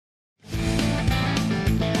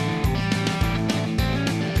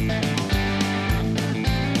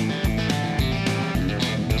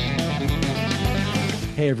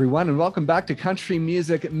Hey everyone, and welcome back to Country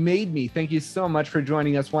Music Made Me. Thank you so much for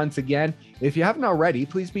joining us once again. If you haven't already,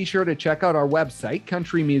 please be sure to check out our website,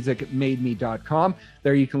 countrymusicmademe.com.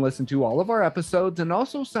 There you can listen to all of our episodes and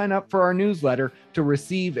also sign up for our newsletter to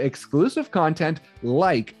receive exclusive content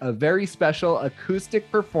like a very special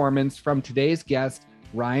acoustic performance from today's guest,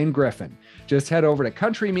 Ryan Griffin. Just head over to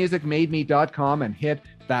countrymusicmademe.com and hit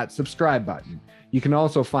that subscribe button. You can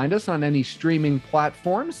also find us on any streaming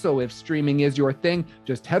platform, so if streaming is your thing,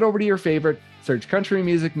 just head over to your favorite, search Country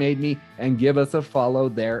Music Made Me, and give us a follow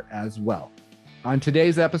there as well. On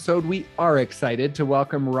today's episode, we are excited to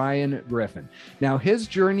welcome Ryan Griffin. Now, his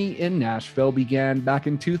journey in Nashville began back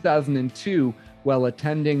in 2002 while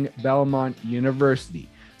attending Belmont University.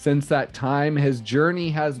 Since that time, his journey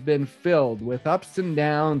has been filled with ups and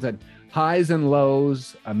downs and highs and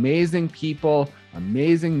lows, amazing people,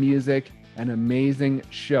 amazing music, and amazing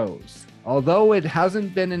shows. Although it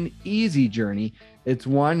hasn't been an easy journey, it's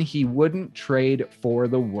one he wouldn't trade for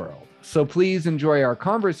the world. So please enjoy our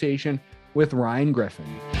conversation with Ryan Griffin.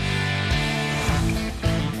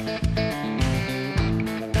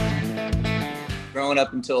 Growing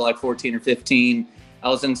up until like 14 or 15, I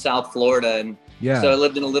was in South Florida, and so I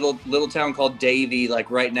lived in a little town called Davie, like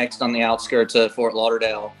right next on the outskirts of Fort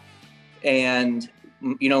Lauderdale. And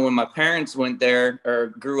you know, when my parents went there or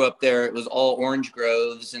grew up there, it was all orange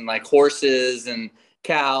groves and like horses and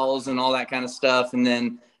cows and all that kind of stuff. And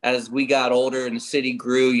then as we got older and the city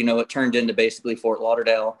grew, you know, it turned into basically Fort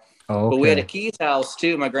Lauderdale. Oh, okay. But we had a Keys house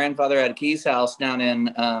too. My grandfather had a Keys house down in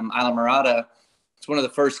Isla Mirada. It's one of the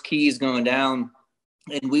first Keys going down.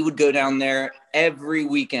 And we would go down there every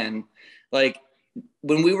weekend. Like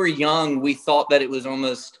when we were young, we thought that it was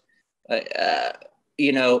almost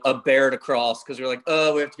you know, a bear to cross, because we're like,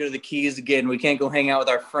 oh, we have to go to the Keys again. We can't go hang out with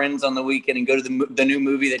our friends on the weekend and go to the new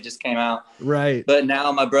movie that just came out. Right. But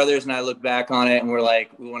now my brothers and I look back on it and we're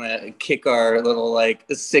like, we want to kick our little like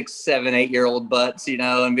 6, 7, 8-year-old butts, you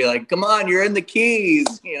know, and be like, come on, you're in the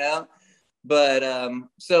Keys, you know. But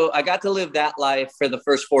so I got to live that life for the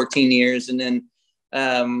first 14 years. And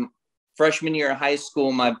then freshman year of high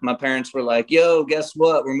school, my parents were like, yo, guess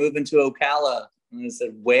what? We're moving to Ocala. And I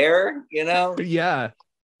said, where, you know? Yeah.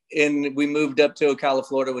 And we moved up to Ocala,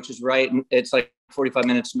 Florida, which is it's like 45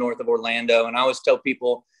 minutes north of Orlando. And I always tell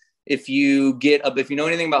people, if you know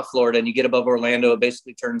anything about Florida and you get above Orlando, it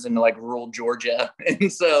basically turns into like rural Georgia.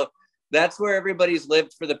 And so that's where everybody's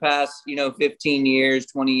lived for the past, 15 years,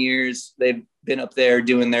 20 years. They've been up there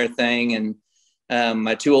doing their thing. And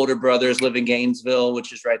my 2 older brothers live in Gainesville,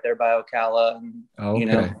 which is right there by Ocala. And,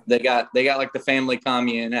 they got like the family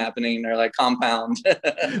commune happening. They're like compound.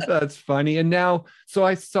 That's funny. And now, so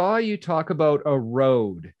I saw you talk about a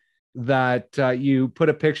road that you put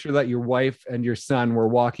a picture that your wife and your son were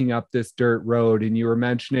walking up this dirt road, and you were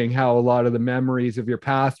mentioning how a lot of the memories of your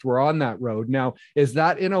past were on that road. Now, is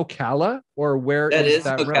that in Ocala, or where is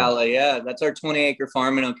that Ocala? Road? Yeah, that's our 20-acre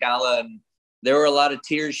farm in Ocala. And there were a lot of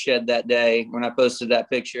tears shed that day when I posted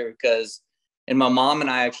that picture, and my mom and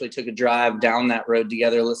I actually took a drive down that road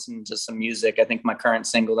together, listening to some music. I think my current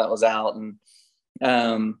single that was out, and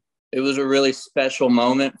it was a really special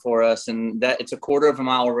moment for us. And that it's a 1/4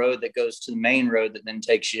 mile road that goes to the main road that then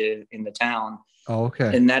takes you into town. Oh,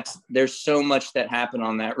 okay. And there's so much that happened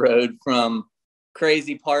on that road, from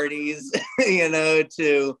crazy parties,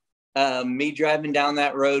 to me driving down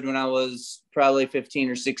that road when I was probably 15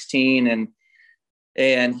 or 16,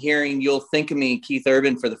 and hearing You'll Think of Me, Keith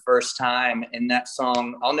Urban, for the first time. And that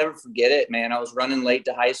song, I'll never forget it, man. I was running late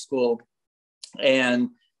to high school, and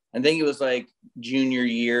I think it was like junior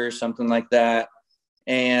year or something like that.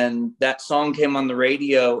 And that song came on the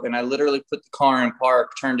radio, and I literally put the car in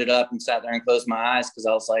park, turned it up, and sat there and closed my eyes, because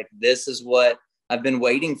I was like, this is what I've been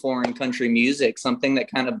waiting for in country music, something that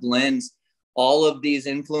kind of blends all of these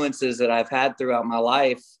influences that I've had throughout my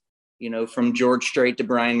life, from George Strait to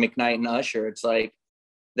Brian McKnight and Usher. It's like,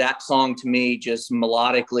 that song to me, just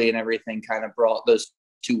melodically and everything, kind of brought those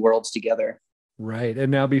 2 worlds together. Right. And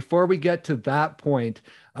now, before we get to that point,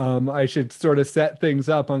 I should sort of set things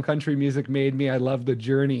up on Country Music Made Me. I love the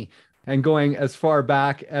journey, and going as far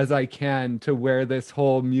back as I can to where this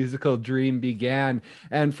whole musical dream began.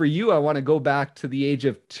 And for you, I want to go back to the age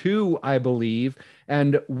of 2, I believe.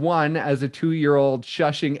 And 1, as a 2-year-old,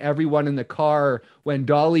 shushing everyone in the car when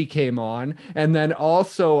Dolly came on. And then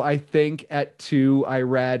also, I think at 2, I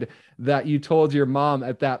read that you told your mom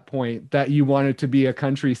at that point that you wanted to be a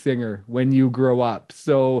country singer when you grow up.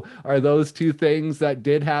 So are those 2 things that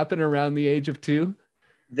did happen around the age of 2?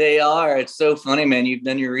 They are. It's so funny, man. You've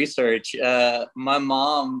done your research. My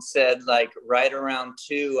mom said, like, right around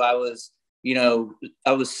 2, I was you know,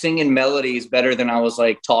 I was singing melodies better than I was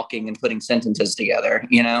like talking and putting sentences together,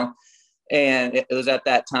 you know? And it was at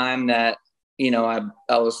that time that, you know,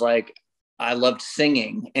 I was like, I loved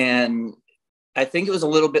singing. And I think it was a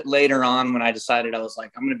little bit later on when I decided, I was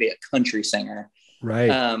like, I'm going to be a country singer.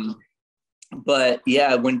 Right. But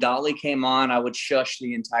yeah, when Dolly came on, I would shush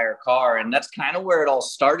the entire car. And that's kind of where it all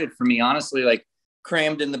started for me, honestly, like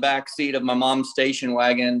crammed in the back seat of my mom's station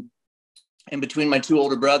wagon in between my two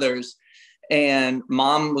older brothers. And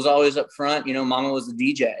mom was always up front, you know, mama was the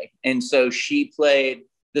DJ. And so she played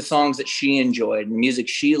the songs that she enjoyed and music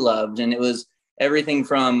she loved. And it was everything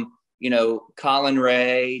from, you know, Colin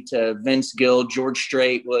Ray to Vince Gill. George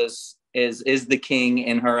Strait is the king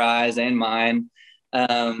in her eyes and mine.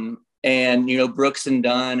 And, you know, Brooks and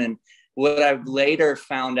Dunn. And what I've later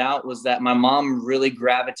found out was that my mom really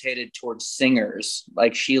gravitated towards singers.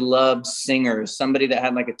 Like she loved singers, somebody that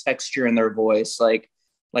had like a texture in their voice, like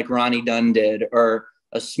Ronnie Dunn did, or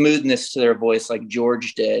a smoothness to their voice like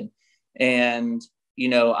George did. And, you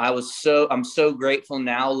know, I'm so grateful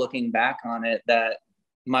now looking back on it that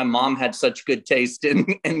my mom had such good taste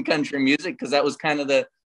in country music, because that was kind of the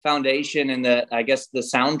foundation and I guess the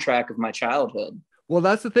soundtrack of my childhood. Well,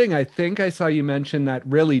 that's the thing. I think I saw you mention that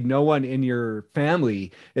really no one in your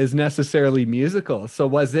family is necessarily musical. So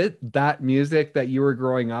was it that music that you were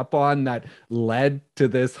growing up on that led to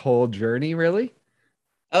this whole journey, really?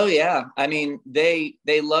 Oh yeah. I mean, they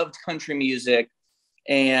loved country music,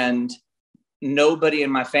 and nobody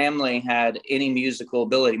in my family had any musical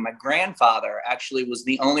ability. My grandfather actually was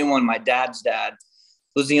the only one, my dad's dad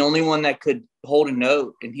was the only one that could hold a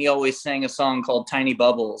note. And he always sang a song called Tiny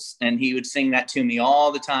Bubbles. And he would sing that to me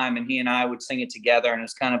all the time. And he and I would sing it together. And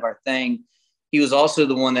it's kind of our thing. He was also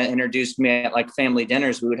the one that introduced me at like family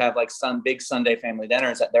dinners. We would have like some big Sunday family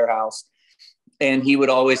dinners at their house. And he would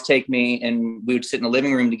always take me and we would sit in the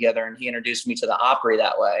living room together, and he introduced me to the Opry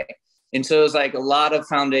that way. And so it was like a lot of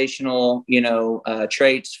foundational, you know,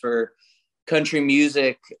 traits for country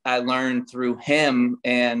music I learned through him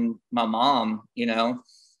and my mom, you know.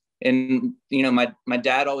 And, you know, my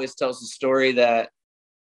dad always tells the story that,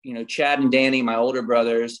 you know, Chad and Danny, my older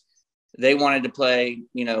brothers, they wanted to play,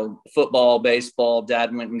 you know, football, baseball.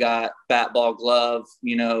 Dad went and got bat, ball, glove,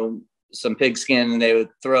 you know, some pigskin, and they would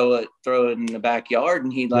throw it in the backyard,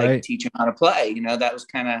 and he'd like teach them how to play. You know, that was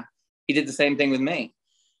kind of, he did the same thing with me.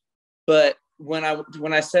 But when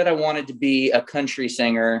I said I wanted to be a country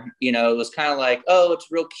singer, you know, it was kind of like, oh,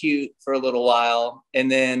 it's real cute for a little while.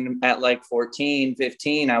 And then at like 14,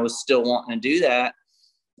 15, I was still wanting to do that.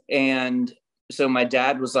 And so my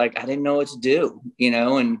dad was like, I didn't know what to do, you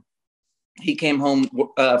know, and he came home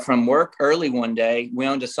from work early one day. We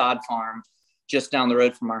owned a sod farm just down the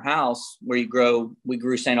road from our house where we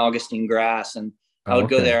grew St. Augustine grass. And I would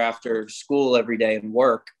go there after school every day and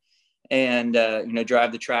work. And, you know,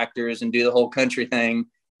 drive the tractors and do the whole country thing.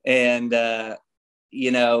 And,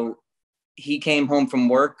 you know, he came home from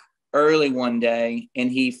work early one day,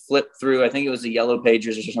 and he flipped through, I think it was the Yellow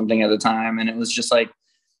Pages or something at the time. And it was just like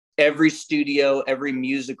every studio, every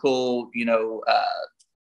musical, you know,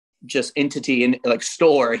 just entity in like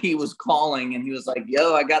store, he was calling, and he was like,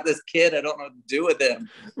 yo, I got this kid, I don't know what to do with him.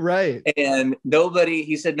 Right. And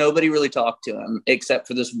he said nobody really talked to him except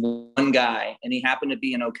for this one guy. And he happened to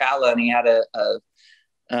be in Ocala, and he had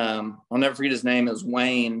I'll never forget his name. It was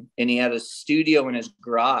Wayne. And he had a studio in his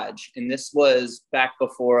garage. And this was back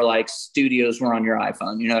before like studios were on your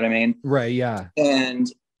iPhone. You know what I mean? Right. Yeah. And,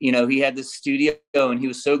 you know, he had this studio, and he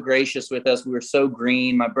was so gracious with us. We were so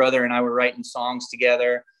green. My brother and I were writing songs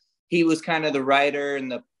together. He was kind of the writer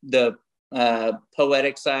and the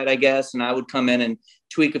poetic side, I guess. And I would come in and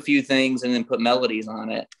tweak a few things and then put melodies on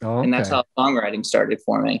it. Oh, okay. And that's how songwriting started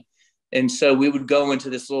for me. And so we would go into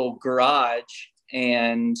this little garage,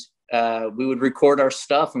 and we would record our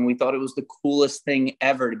stuff. And we thought it was the coolest thing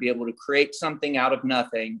ever to be able to create something out of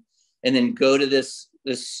nothing and then go to this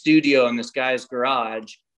studio in this guy's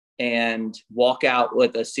garage and walk out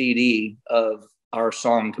with a CD of our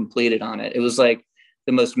song completed on it. It was like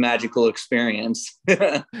the most magical experience.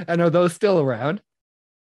 And are those still around,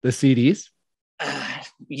 the CDs?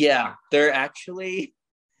 Yeah, they're actually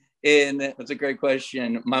that's a great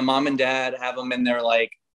question. My mom and dad have them in their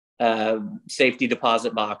like safety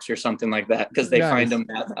deposit box or something like that, because they find them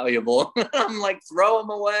that valuable. I'm like, throw them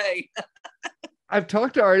away. I've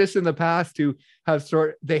talked to artists in the past who have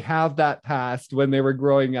they have that past when they were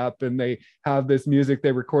growing up, and they have this music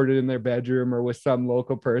they recorded in their bedroom or with some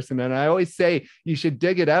local person. And I always say you should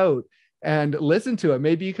dig it out and listen to it.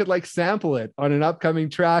 Maybe you could like sample it on an upcoming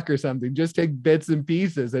track or something. Just take bits and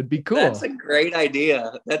pieces. It'd be cool. That's a great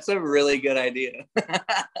idea. That's a really good idea.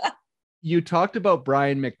 you talked about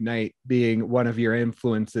Brian McKnight being one of your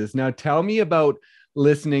influences. Now tell me about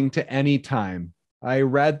listening to Anytime. I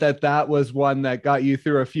read that was one that got you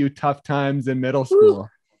through a few tough times in middle school.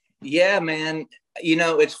 Yeah, man. You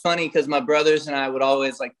know, it's funny because my brothers and I would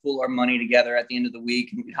always like pool our money together at the end of the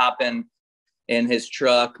week, and we'd hop in his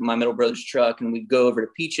truck, my middle brother's truck, and we'd go over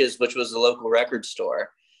to Peaches, which was the local record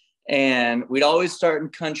store. And we'd always start in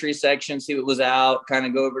country section, see what was out, kind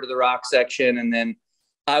of go over to the rock section. And then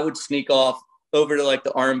I would sneak off over to like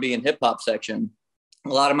the R&B and hip hop section. A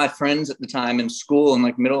lot of my friends at the time in school and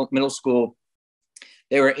like middle school,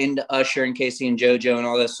 they were into Usher and Casey and JoJo and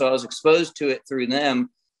all this. So I was exposed to it through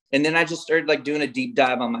them. And then I just started like doing a deep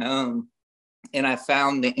dive on my own. And I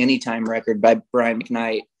found the Anytime record by Brian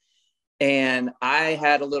McKnight. And I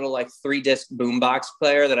had a little like 3-disc boombox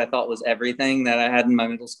player that I thought was everything that I had in my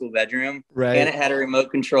middle school bedroom. Right. And it had a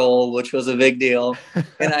remote control, which was a big deal.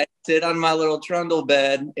 And I sit on my little trundle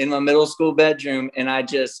bed in my middle school bedroom, and I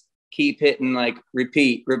just keep hitting like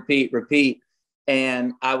repeat.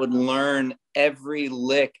 And I would learn every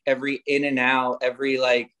lick, every in and out, every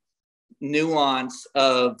like nuance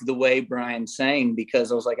of the way Brian sang,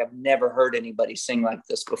 because I was like, I've never heard anybody sing like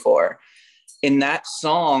this before. And that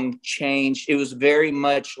song changed. It was very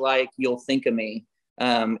much like You'll Think of Me.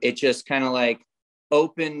 It just kind of like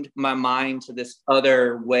opened my mind to this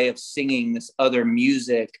other way of singing, this other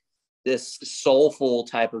music, this soulful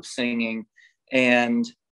type of singing. And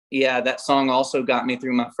yeah, that song also got me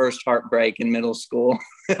through my first heartbreak in middle school.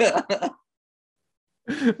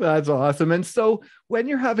 That's awesome. And so when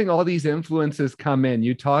you're having all these influences come in,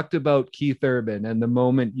 you talked about Keith Urban and the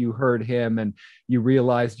moment you heard him and you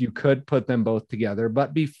realized you could put them both together.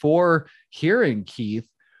 But before hearing Keith,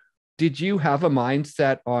 did you have a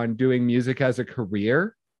mindset on doing music as a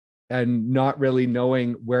career and not really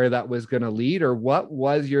knowing where that was going to lead? Or what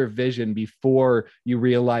was your vision before you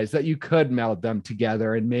realized that you could meld them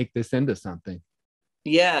together and make this into something?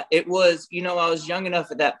 Yeah, it was, you know, I was young enough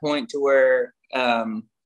at that point to where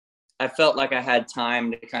I felt like I had time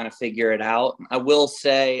to kind of figure it out. I will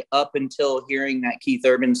say up until hearing that Keith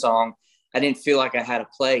Urban song, I didn't feel like I had a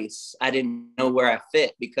place. I didn't know where I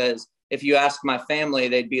fit, because if you ask my family,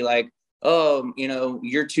 they'd be like, oh, you know,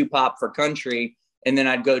 you're too pop for country. And then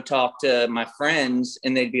I'd go talk to my friends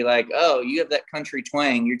and they'd be like, oh, you have that country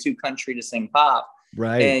twang. You're too country to sing pop.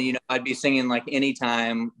 Right. And, you know, I'd be singing like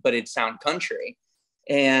Anytime, but it'd sound country.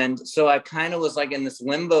 And so I kind of was like in this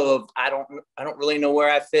limbo of, I don't really know where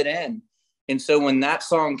I fit in. And so when that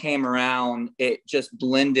song came around, it just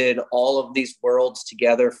blended all of these worlds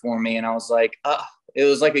together for me. And I was like, it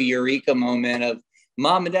was like a eureka moment of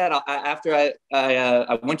Mom and Dad. After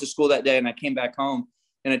I went to school that day and I came back home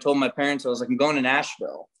and I told my parents, I was like, I'm going to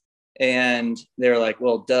Nashville. And they were like,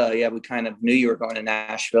 well, duh. Yeah, we kind of knew you were going to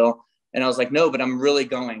Nashville. And I was like, no, but I'm really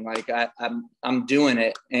going. Like I'm doing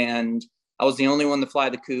it. And I was the only one to fly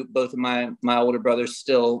the coop. Both of my older brothers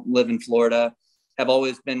still live in Florida, have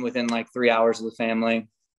always been within like 3 hours of the family.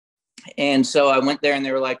 And so I went there and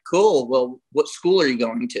they were like, cool. Well, what school are you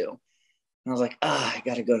going to? And I was like, I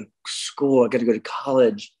got to go to school. I got to go to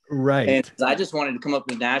college. Right. And I just wanted to come up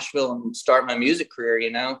to Nashville and start my music career, you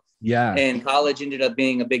know? Yeah. And college ended up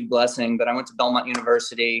being a big blessing, but I went to Belmont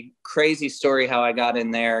University. Crazy story how I got in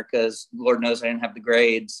there, because Lord knows I didn't have the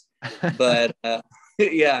grades, but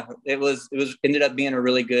yeah, it ended up being a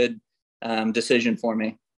really good decision for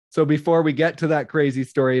me. So before we get to that crazy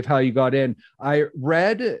story of how you got in, I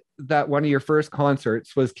read that one of your first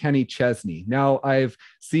concerts was Kenny Chesney. Now, I've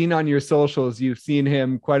seen on your socials, you've seen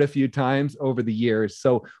him quite a few times over the years.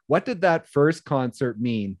 So what did that first concert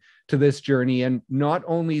mean to this journey? And not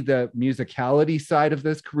only the musicality side of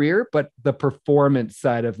this career, but the performance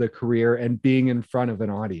side of the career and being in front of an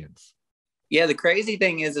audience. Yeah, the crazy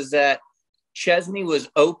thing is that Chesney was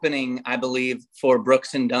opening, I believe, for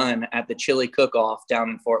Brooks and Dunn at the Chili Cook-Off down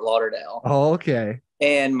in Fort Lauderdale. Oh, okay.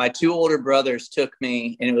 And my two older brothers took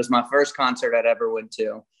me, and it was my first concert I'd ever went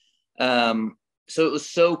to. So it was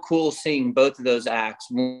so cool seeing both of those acts.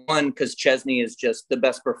 One, because Chesney is just the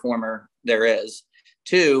best performer there is.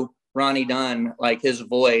 Two, Ronnie Dunn, like his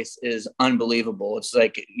voice is unbelievable. It's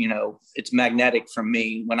like, you know, it's magnetic from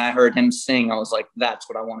me. When I heard him sing, I was like, that's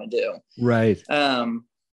what I want to do. Right.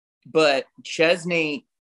 But Chesney,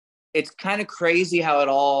 it's kind of crazy how it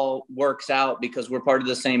all works out, because we're part of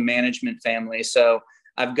the same management family. So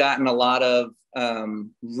I've gotten a lot of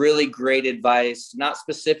really great advice, not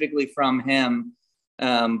specifically from him,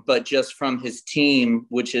 but just from his team,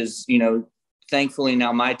 which is, you know, thankfully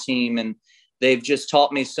now my team. And they've just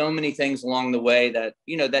taught me so many things along the way that,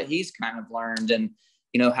 you know, that he's kind of learned, and,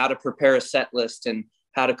 you know, how to prepare a set list and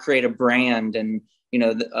how to create a brand and,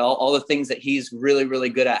 all the things that he's really, really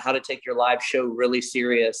good at, how to take your live show really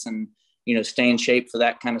serious and, stay in shape for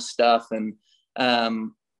that kind of stuff. And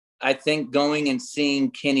I think going and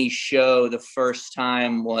seeing Kenny's show the first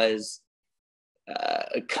time was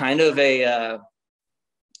kind of it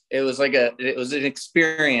was an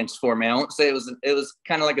experience for me. I won't say it was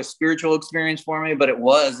kind of like a spiritual experience for me, but it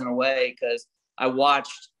was in a way, because I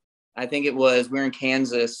watched, I think we were in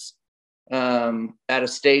Kansas, at a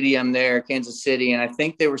stadium there, Kansas City. And I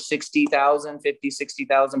think there were 60,000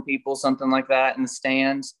 people, something like that in the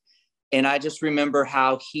stands. And I just remember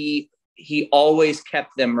how he always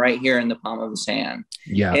kept them right here in the palm of his hand.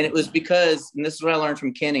 Yeah. And it was because, and this is what I learned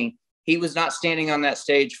from Kenny, he was not standing on that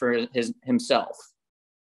stage for himself.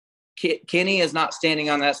 Kenny is not standing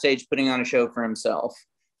on that stage putting on a show for himself.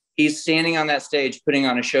 He's standing on that stage putting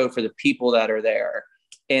on a show for the people that are there.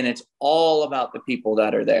 And it's all about the people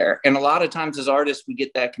that are there. And a lot of times as artists, we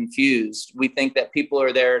get that confused. We think that people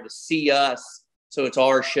are there to see us, so it's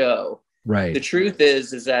our show. Right. The truth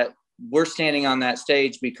is that we're standing on that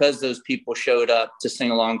stage because those people showed up to sing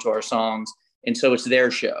along to our songs. And so it's their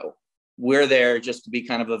show. We're there just to be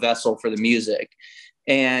kind of a vessel for the music.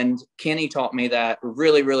 And Kenny taught me that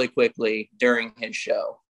really, really quickly during his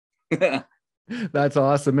show. That's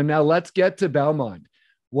awesome. And now let's get to Belmont.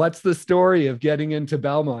 What's the story of getting into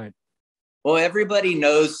Belmont? Well, everybody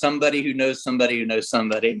knows somebody who knows somebody who knows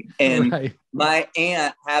somebody. And right. My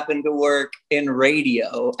aunt happened to work in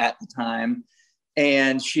radio at the time.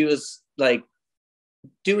 And she was like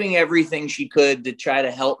doing everything she could to try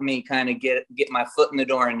to help me kind of get my foot in the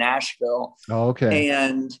door in Nashville. Oh, okay.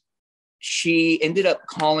 And she ended up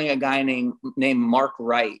calling a guy named Mark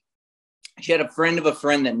Wright. She had a friend of a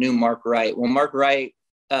friend that knew Mark Wright. Well, Mark Wright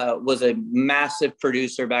was a massive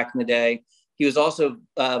producer back in the day. He was also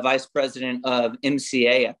vice president of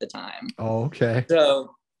MCA at the time. Oh, okay.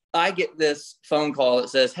 So I get this phone call that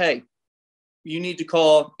says, hey, you need to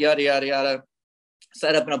call, yada, yada, yada,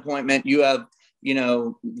 set up an appointment. You have,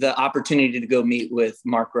 the opportunity to go meet with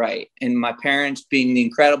Mark Wright. And my parents, being the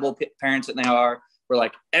incredible parents that they are, were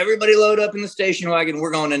like, everybody load up in the station wagon.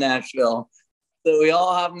 We're going to Nashville. So we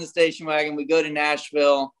all hop in the station wagon. We go to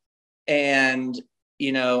Nashville. And,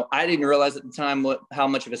 I didn't realize at the time how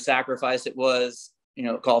much of a sacrifice it was.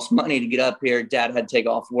 It cost money to get up here. Dad had to take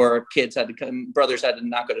off work. Kids had to come. Brothers had to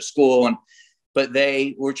not go to school. But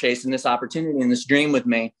they were chasing this opportunity and this dream with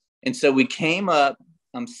me. And so we came up.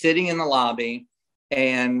 I'm sitting in the lobby.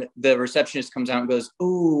 And the receptionist comes out and goes,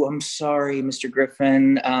 "Oh, I'm sorry, Mr.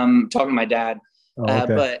 Griffin." Talking to my dad. Oh,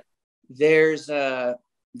 okay. But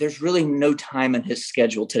there's really no time in his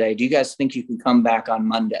schedule today. Do you guys think you can come back on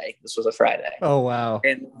Monday? This was a Friday. Oh, wow.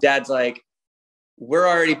 And Dad's like, we're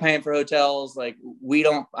already paying for hotels. Like,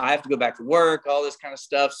 I have to go back to work, all this kind of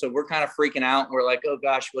stuff. So we're kind of freaking out. We're like, oh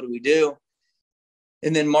gosh, what do we do?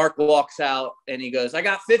 And then Mark walks out and he goes, I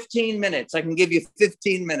got 15 minutes. I can give you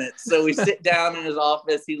 15 minutes. So we sit down in his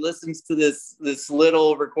office. He listens to this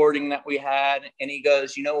little recording that we had. And he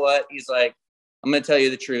goes, you know what? He's like, I'm going to tell you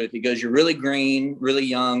the truth. He goes, you're really green, really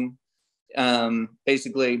young.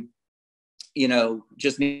 Basically,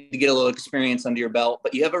 just need to get a little experience under your belt,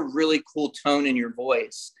 but you have a really cool tone in your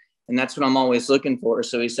voice. And that's what I'm always looking for.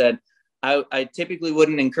 So he said, I typically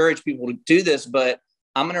wouldn't encourage people to do this, but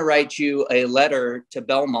I'm going to write you a letter to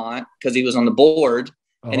Belmont, because he was on the board.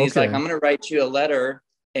 And he's like, I'm going to write you a letter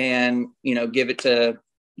and, give it to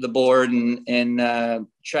the board and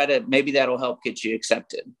try to, maybe that'll help get you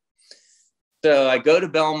accepted. So I go to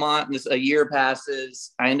Belmont, and a year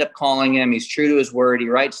passes. I end up calling him. He's true to his word. He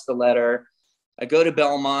writes the letter. I go to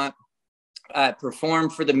Belmont. I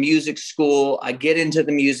perform for the music school. I get into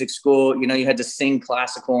the music school. You had to sing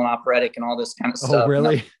classical and operatic and all this kind of stuff. Oh,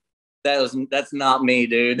 really? That's not me,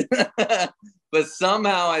 dude. But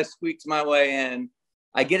somehow I squeaked my way in.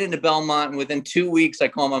 I get into Belmont, and within 2 weeks, I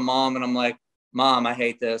call my mom, and I'm like, Mom, I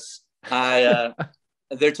hate this.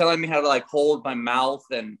 They're telling me how to hold my mouth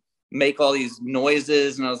and make all these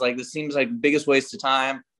noises. And I was like, this seems like the biggest waste of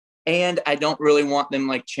time. And I don't really want them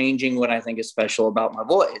changing what I think is special about my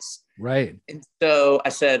voice. Right. And so I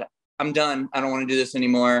said, I'm done. I don't want to do this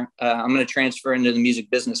anymore. I'm going to transfer into the music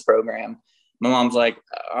business program. My mom's like,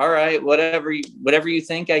 all right, whatever you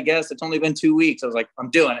think, I guess. It's only been 2 weeks. I was like, I'm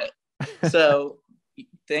doing it. So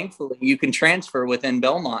thankfully you can transfer within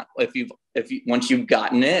Belmont once you've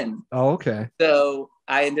gotten in. Oh, okay. So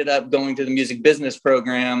I ended up going to the music business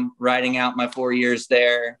program, writing out my 4 years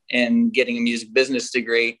there and getting a music business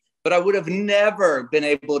degree. But I would have never been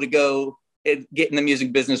able to go get in the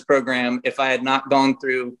music business program if I had not gone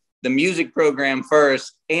through the music program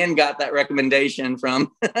first and got that recommendation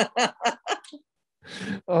from.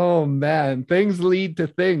 Oh man, things lead to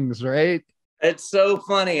things, right? It's so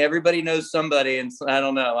funny. Everybody knows somebody, and I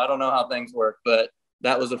don't know how things work, but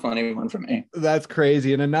that was a funny one for me. That's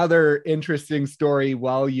crazy. And another interesting story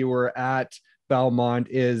while you were at Belmont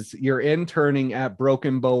is you're interning at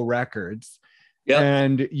Broken Bow Records. Yep.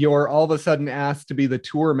 And you're all of a sudden asked to be the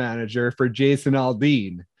tour manager for Jason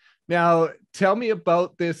Aldean. Now, tell me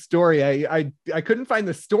about this story. I couldn't find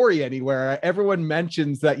the story anywhere. Everyone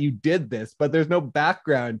mentions that you did this, but there's no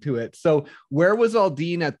background to it. So where was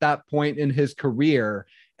Aldean at that point in his career?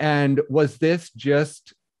 And was this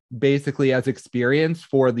just basically as experience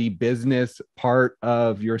for the business part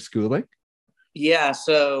of your schooling? Yeah.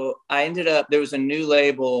 So I ended up, there was a new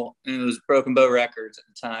label, and it was Broken Bow Records at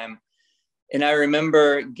the time. And I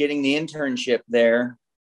remember getting the internship there,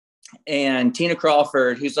 and Tina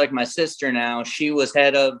Crawford, who's like my sister now, she was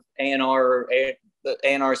head of A&R, the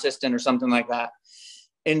A&R assistant or something like that.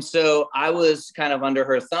 And so I was kind of under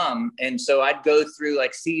her thumb. And so I'd go through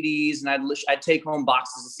like CDs, and I'd take home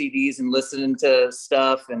boxes of CDs and listen to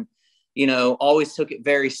stuff, and, you know, always took it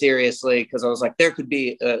very seriously, because I was like, there could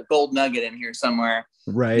be a gold nugget in here somewhere.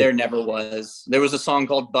 Right. There never was. There was a song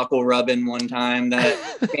called Buckle Rubbin' one time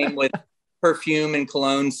that came with perfume and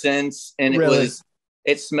cologne scents, and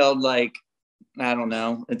it smelled like, I don't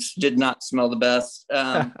know, it did not smell the best.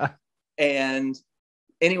 And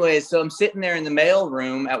anyway, so I'm sitting there in the mail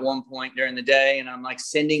room at one point during the day, and I'm like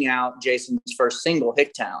sending out Jason's first single,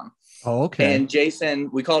 Hicktown. Oh, okay. And Jason,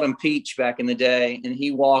 we called him Peach back in the day, and he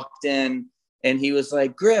walked in and he was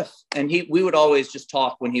like, Griff. And we would always just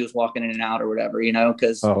talk when he was walking in and out or whatever, you know,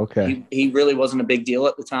 because he really wasn't a big deal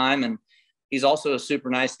at the time. And he's also a super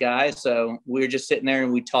nice guy. So we were just sitting there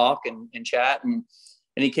and we talk and chat. And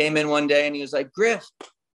he came in one day and he was like, Griff,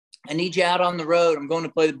 I need you out on the road. I'm going to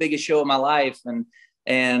play the biggest show of my life.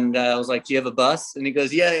 And I was like, do you have a bus? And he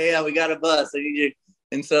goes, yeah, we got a bus. I need you.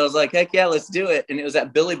 And so I was like, heck yeah, let's do it. And it was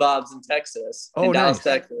at Billy Bob's in Texas, in Dallas,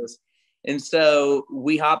 Texas. And so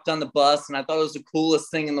we hopped on the bus, and I thought it was the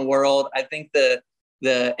coolest thing in the world. I think the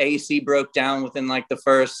AC broke down within like the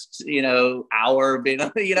first, hour,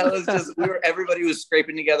 it was just, everybody was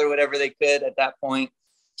scraping together whatever they could at that point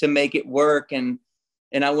to make it work. And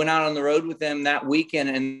I went out on the road with him that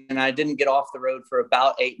weekend, and I didn't get off the road for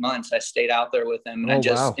about 8 months. I stayed out there with him, and I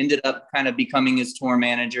just ended up kind of becoming his tour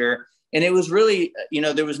manager. And it was really,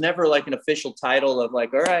 there was never like an official title of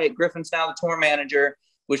like, all right, Griffin's now the tour manager,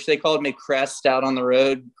 which they called me Crest out on the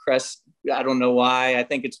road. Crest, I don't know why. I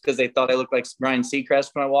think it's because they thought I looked like Ryan Seacrest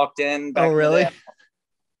when I walked in. Oh, really?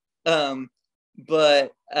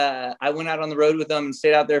 But I went out on the road with them and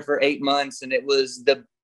stayed out there for 8 months. And it was the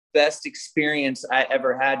best experience I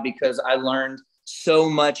ever had, because I learned so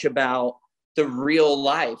much about the real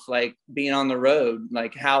life, like being on the road,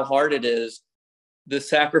 like how hard it is, the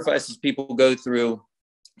sacrifices people go through,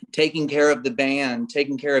 taking care of the band,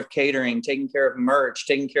 taking care of catering, taking care of merch,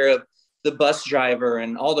 taking care of the bus driver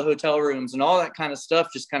and all the hotel rooms and all that kind of stuff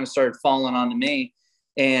just kind of started falling onto me.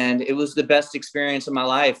 And it was the best experience of my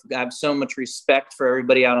life. I have so much respect for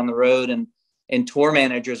everybody out on the road, and tour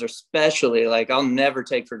managers especially. Like, I'll never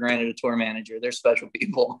take for granted a tour manager. They're special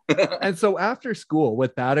people. And so after school,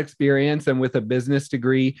 with that experience and with a business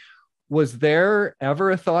degree, was there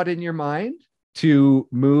ever a thought in your mind to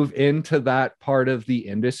move into that part of the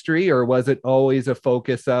industry? Or was it always a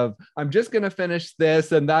focus of, I'm just going to finish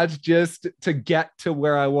this, and that's just to get to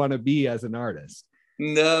where I want to be as an artist?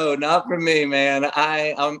 No, not for me, man.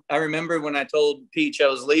 I remember when I told Peach I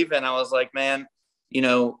was leaving, I was like, man,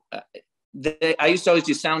 I used to always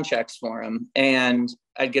do sound checks for him, and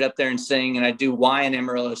I'd get up there and sing, and I'd do Why and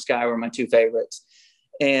Amarillo Sky were my two favorites.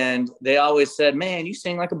 And they always said, man, you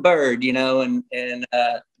sing like a bird, and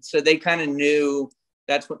so they kind of knew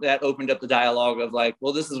that opened up the dialogue of like,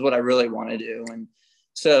 well, this is what I really want to do. And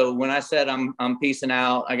so when I said I'm peacing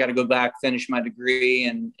out, I got to go back, finish my degree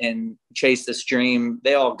and chase this dream,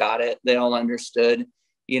 they all got it. They all understood,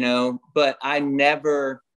 but I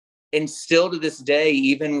never, and still to this day,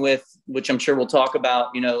 even with, which I'm sure we'll talk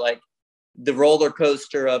about, like the roller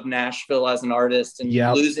coaster of Nashville as an artist and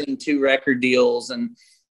losing 2 record deals and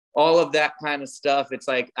all of that kind of stuff. It's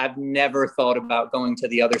like, I've never thought about going to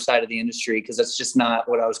the other side of the industry, because that's just not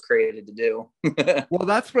what I was created to do. Well,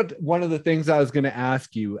 that's one of the things I was going to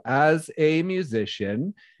ask you as a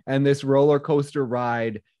musician, and this roller coaster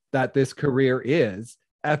ride that this career is,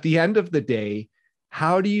 at the end of the day,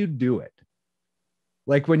 how do you do it?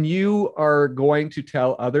 Like, when you are going to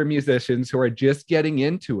tell other musicians who are just getting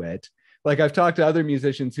into it, like I've talked to other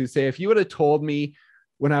musicians who say, if you would have told me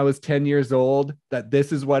when I was 10 years old that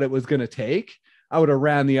this is what it was going to take, I would have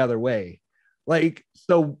ran the other way. Like,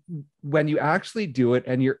 so when you actually do it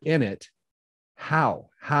and you're in it, how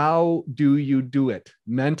How do you do it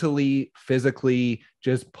mentally, physically,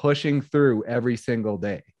 just pushing through every single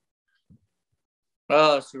day?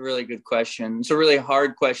 Oh, it's a really good question. It's a really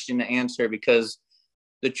hard question to answer because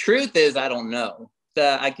the truth is, I don't know.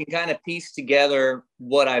 I can kind of piece together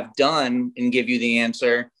what I've done and give you the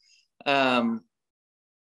answer. The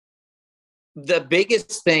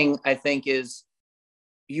biggest thing I think is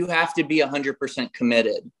you have to be 100%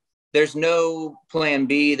 committed. There's no plan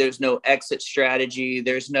B. There's no exit strategy.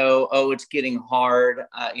 There's no, oh, it's getting hard.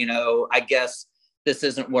 I guess this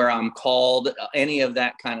isn't where I'm called, any of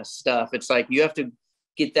that kind of stuff. It's like, you have to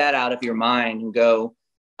get that out of your mind and go,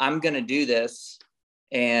 I'm going to do this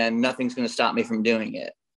and nothing's going to stop me from doing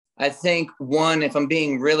it. I think one, if I'm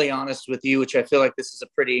being really honest with you, which I feel like this is a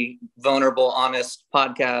pretty vulnerable, honest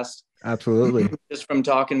podcast. Absolutely. Just from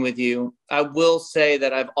talking with you, I will say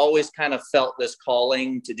that I've always kind of felt this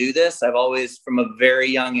calling to do this. I've always, from a very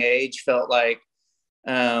young age, felt like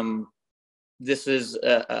this is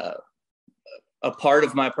a part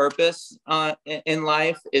of my purpose in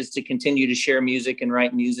life, is to continue to share music and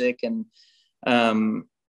write music and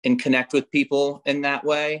connect with people in that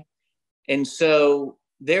way. And so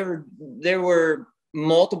there were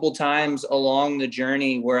multiple times along the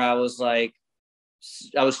journey where I was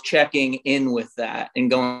checking in with that and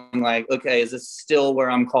going like, okay, is this still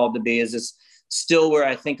where I'm called to be? Is this still where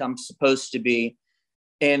I think I'm supposed to be?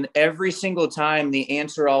 And every single time the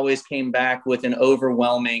answer always came back with an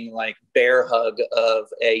overwhelming, like, bear hug of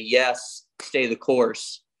a yes, stay the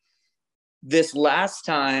course. This last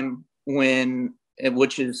time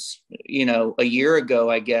which is, a year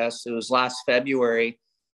ago, I guess it was last February,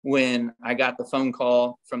 when I got the phone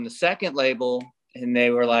call from the second label and they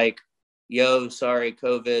were like, yo, sorry,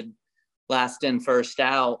 COVID, last in, first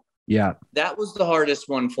out. Yeah. That was the hardest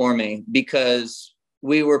one for me because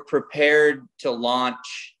we were prepared to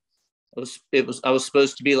launch. I was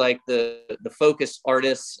supposed to be like the focus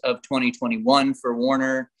artist of 2021 for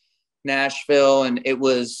Warner Nashville. And it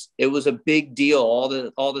was a big deal.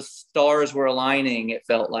 All the stars were aligning, it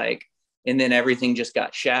felt like. And then everything just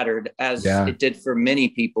got shattered, as it did for many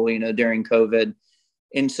people, during COVID.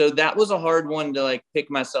 And so that was a hard one to like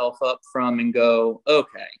pick myself up from and go,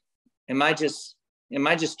 okay, am I just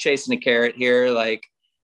chasing a carrot here? Like,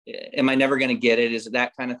 am I never going to get it? Is it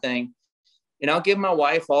that kind of thing? And I'll give my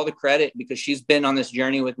wife all the credit because she's been on this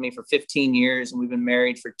journey with me for 15 years and we've been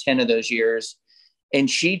married for 10 of those years. And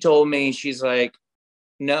she told me, she's like,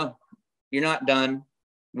 no, you're not done.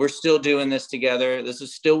 We're still doing this together. This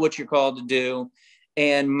is still what you're called to do.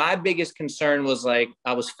 And my biggest concern was like,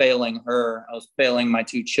 I was failing her. I was failing my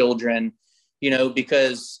two children,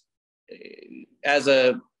 because as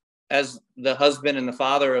the husband and the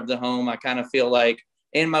father of the home, I kind of feel like,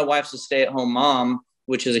 and my wife's a stay-at-home mom,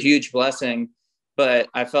 which is a huge blessing, but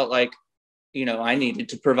I felt like, I needed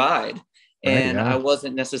to provide. And I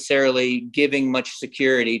wasn't necessarily giving much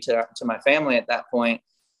security to my family at that point.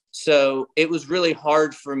 So it was really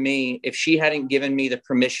hard for me. If she hadn't given me the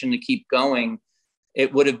permission to keep going,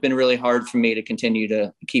 it would have been really hard for me to continue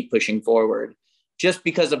to keep pushing forward just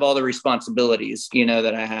because of all the responsibilities,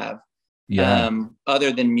 that I have,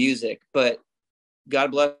 other than music. But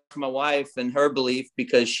God bless my wife and her belief,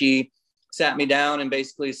 because she sat me down and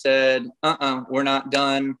basically said, we're not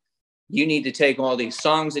done. You need to take all these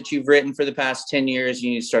songs that you've written for the past 10 years.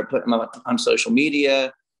 You need to start putting them up on social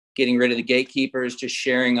media, getting rid of the gatekeepers, just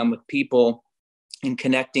sharing them with people and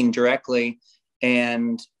connecting directly.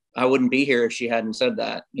 And I wouldn't be here if she hadn't said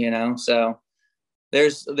that, so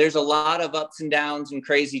there's a lot of ups and downs and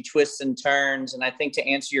crazy twists and turns. And I think, to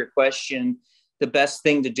answer your question, the best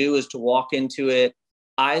thing to do is to walk into it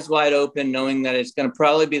eyes wide open, knowing that it's going to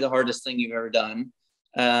probably be the hardest thing you've ever done.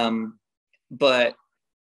 But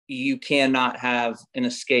you cannot have an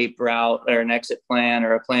escape route or an exit plan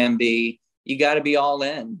or a plan B. You got to be all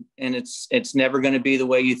in, and it's never going to be the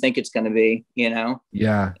way you think it's going to be,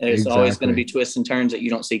 Yeah. There's always going to be twists and turns that you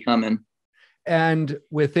don't see coming. And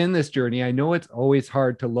within this journey, I know it's always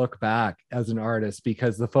hard to look back as an artist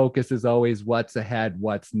because the focus is always what's ahead,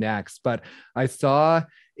 what's next. But I saw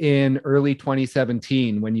in early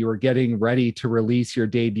 2017, when you were getting ready to release your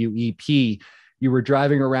debut EP, you were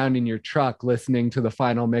driving around in your truck listening to the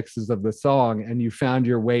final mixes of the song, and you found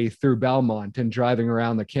your way through Belmont and driving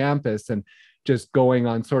around the campus and just going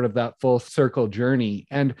on sort of that full circle journey.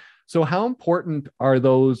 And so how important are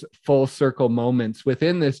those full circle moments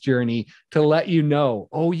within this journey to let you know,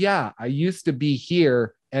 oh yeah, I used to be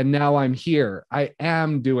here and now I'm here. I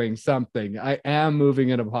am doing something. I am moving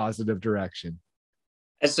in a positive direction.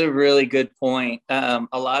 That's a really good point. A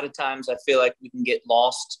lot of times I feel like we can get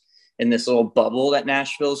lost in this little bubble that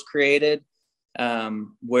Nashville's created.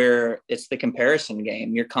 where it's the comparison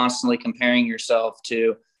game. You're constantly comparing yourself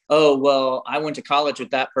to, oh, well, I went to college with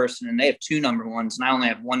that person and they have 2 number ones and I only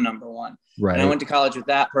have 1 number one. Right. And I went to college with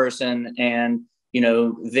that person and, you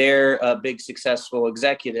know, they're a big successful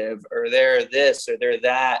executive, or they're this, or they're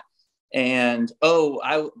that. And, oh,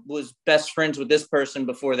 I was best friends with this person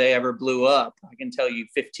before they ever blew up. I can tell you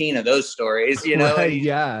 15 of those stories, you know? Right,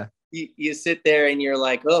 yeah. You sit there and you're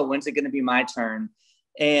like, oh, when's it going to be my turn?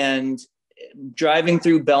 And driving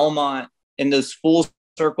through Belmont in those full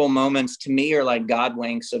circle moments to me are like God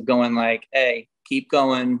winks of going like, hey, keep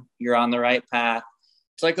going. You're on the right path.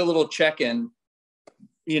 It's like a little check-in,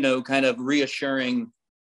 you know, kind of reassuring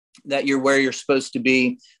that you're where you're supposed to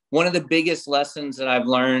be. One of the biggest lessons that I've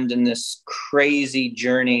learned in this crazy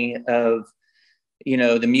journey of, you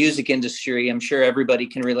know, the music industry, I'm sure everybody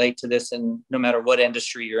can relate to this, and no matter what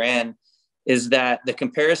industry you're in, is that the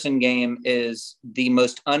comparison game is the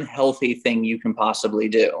most unhealthy thing you can possibly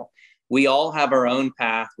do. We all have our own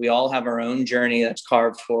path. We all have our own journey that's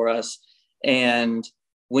carved for us. And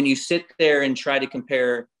when you sit there and try to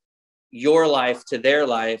compare your life to their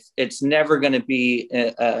life, it's never going to be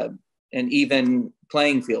an even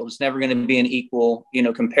playing field. It's never going to be an equal, you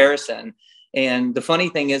know, comparison. And the funny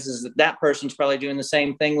thing is that that person's probably doing the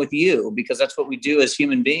same thing with you, because that's what we do as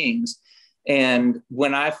human beings. And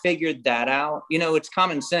when I figured that out, you know, it's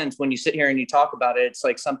common sense when you sit here and you talk about it. It's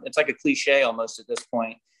like it's like a cliche almost at this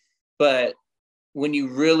point. But when you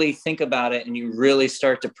really think about it and you really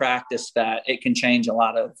start to practice that, it can change a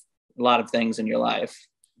lot of things in your life.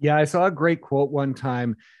 Yeah, I saw a great quote one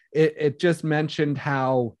time. It just mentioned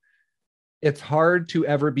how it's hard to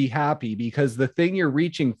ever be happy because the thing you're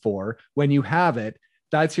reaching for, when you have it,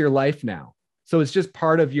 that's your life now. So it's just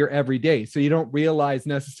part of your everyday. So you don't realize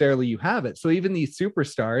necessarily you have it. So even these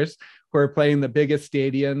superstars who are playing the biggest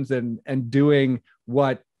stadiums and doing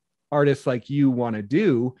what artists like you want to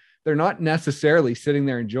do, they're not necessarily sitting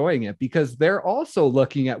there enjoying it because they're also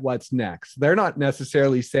looking at what's next. They're not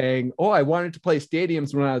necessarily saying, oh, I wanted to play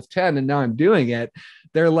stadiums when I was 10 and now I'm doing it.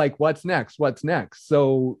 They're like, what's next? What's next?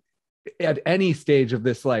 So at any stage of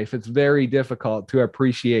this life, it's very difficult to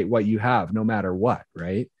appreciate what you have, no matter what,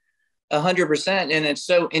 right? 100%. And it's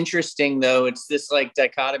so interesting, though. It's this like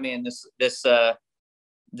dichotomy and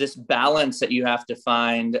this balance that you have to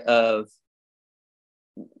find of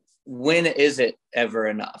when is it ever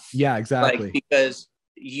enough? Yeah, exactly. Like, because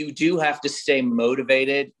you do have to stay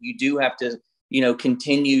motivated. You do have to, you know,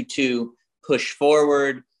 continue to push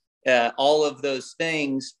forward, all of those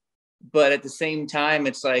things. But at the same time,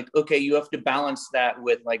 it's like, okay, you have to balance that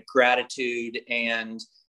with like gratitude and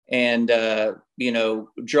you know,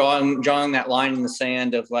 drawing that line in the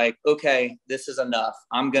sand of like, okay, this is enough.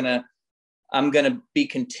 I'm gonna be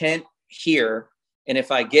content here. And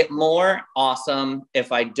if I get more, awesome.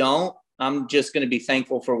 If I don't, I'm just going to be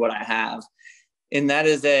thankful for what I have. And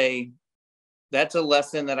that's a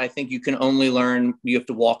lesson that I think you can only learn. You have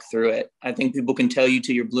to walk through it. I think people can tell you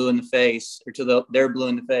till you're blue in the face or till they're blue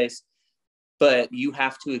in the face, but you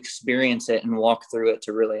have to experience it and walk through it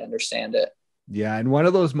to really understand it. Yeah. And one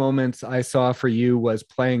of those moments I saw for you was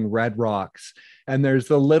playing Red Rocks. And there's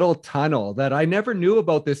a little tunnel that I never knew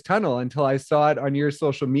about this tunnel until I saw it on your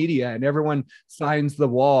social media, and everyone signs the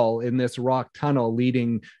wall in this rock tunnel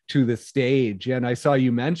leading to the stage. And I saw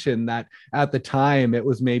you mention that at the time it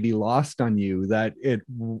was maybe lost on you that it,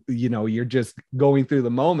 you know, you're just going through the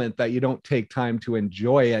moment, that you don't take time to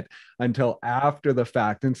enjoy it until after the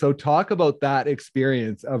fact. And so talk about that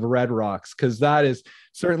experience of Red Rocks, because that is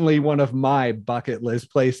certainly one of my bucket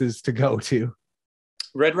list places to go to.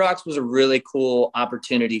 Red Rocks was a really cool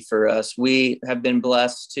opportunity for us. We have been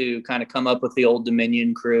blessed to kind of come up with the Old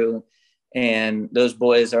Dominion crew, and those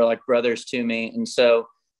boys are like brothers to me. And so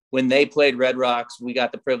when they played Red Rocks, we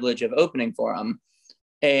got the privilege of opening for them.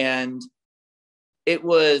 And it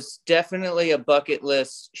was definitely a bucket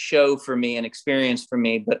list show for me, an experience for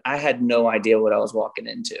me, but I had no idea what I was walking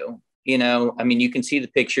into. You know, I mean, you can see the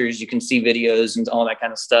pictures, you can see videos and all that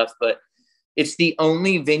kind of stuff, but it's the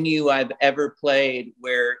only venue I've ever played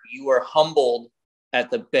where you are humbled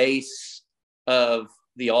at the base of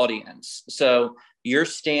the audience. So you're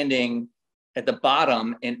standing at the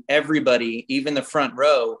bottom and everybody, even the front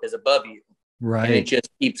row, is above you. Right. And it just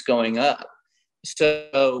keeps going up.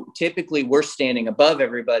 So typically we're standing above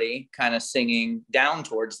everybody, kind of singing down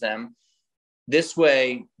towards them. This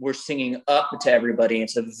way we're singing up to everybody.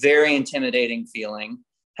 It's a very intimidating feeling,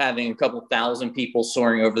 having a couple thousand people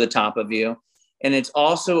soaring over the top of you. And it's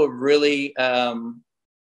also a really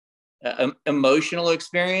emotional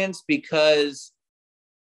experience because,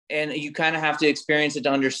 and you kind of have to experience it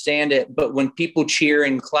to understand it, but when people cheer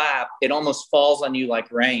and clap, it almost falls on you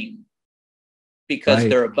like rain. because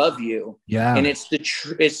they're above you. Yeah. And it's the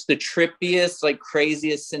trippiest, like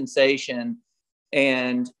craziest sensation.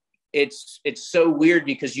 And it's so weird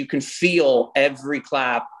because you can feel every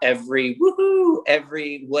clap, every woohoo,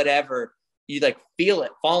 every whatever, you like feel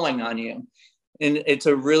it falling on you. And it's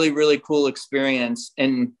a really, really cool experience.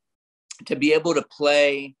 And to be able to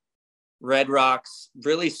play Red Rocks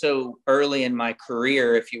really so early in my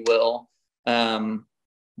career, if you will,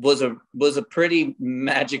 was a pretty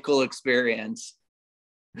magical experience.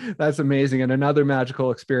 That's amazing. And another magical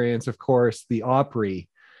experience, of course, the Opry.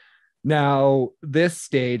 Now, this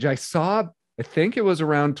stage, I think it was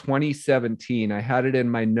around 2017. I had it in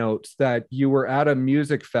my notes that you were at a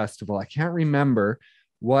music festival. I can't remember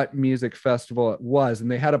what music festival it was. And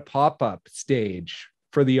they had a pop-up stage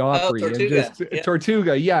for the Opry. Tortuga.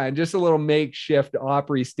 Tortuga. Yeah. And just a little makeshift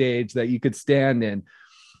Opry stage that you could stand in.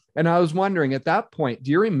 And I was wondering at that point,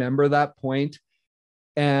 do you remember that point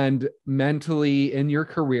and mentally in your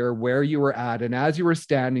career where you were at? And as you were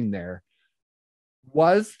standing there,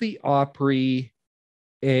 was the Opry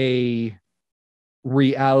a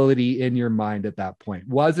reality in your mind at that point?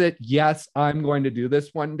 Was it, yes, I'm going to do this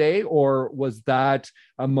one day? Or was that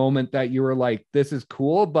a moment that you were like, this is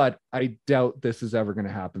cool, but I doubt this is ever going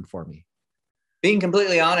to happen for me? Being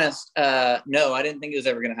completely honest, no, I didn't think it was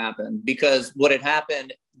ever going to happen, because what had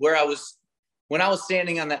happened when I was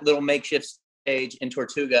standing on that little makeshift stage in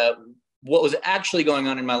Tortuga, what was actually going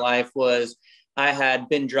on in my life was I had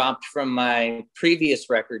been dropped from my previous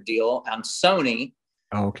record deal on Sony.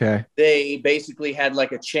 Okay. They basically had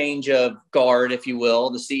like a change of guard, if you will.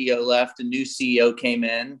 The CEO left, a new CEO came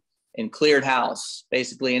in and cleared house.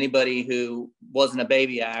 Basically anybody who wasn't a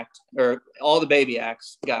baby act, or all the baby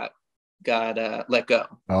acts got let go.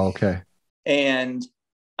 Okay. And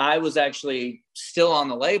I was actually still on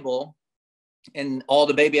the label, and all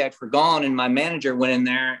the baby acts were gone. And my manager went in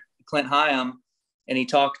there, Clint Hyam, and he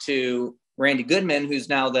talked to Randy Goodman, who's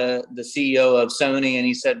now the CEO of Sony. And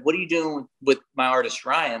he said, what are you doing with my artist,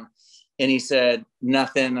 Ryan? And he said,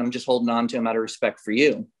 nothing. I'm just holding on to him out of respect for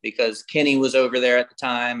you, because Kenny was over there at the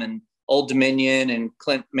time, and Old Dominion, and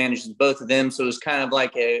Clint manages both of them. So it was kind of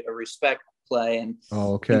like a respect play. And,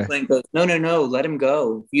 and Clint goes, no, let him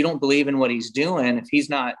go. If you don't believe in what he's doing, if he's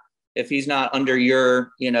not under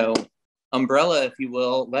your, umbrella, if you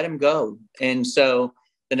will, let him go. And so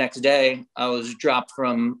the next day I was dropped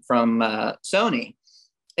from Sony.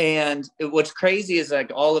 And what's crazy is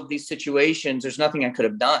like all of these situations, there's nothing I could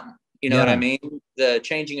have done. You know what I mean? The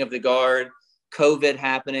changing of the guard, COVID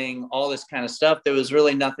happening, all this kind of stuff. There was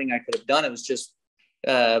really nothing I could have done. It was just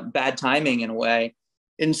bad timing in a way.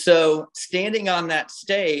 And so standing on that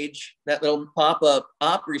stage, that little pop-up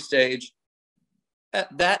Opry stage,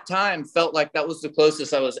 at that time felt like that was the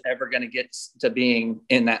closest I was ever going to get to being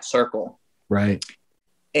in that circle. Right.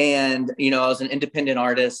 And, I was an independent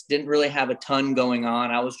artist, didn't really have a ton going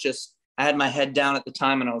on. I had my head down at the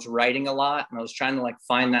time, and I was writing a lot, and I was trying to like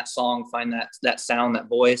find that song, find that sound, that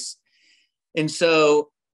voice. And so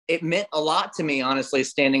it meant a lot to me, honestly,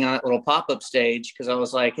 standing on that little pop-up stage, because I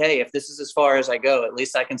was like, hey, if this is as far as I go, at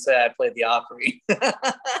least I can say I played the Opry.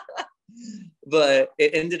 But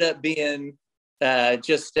it ended up being it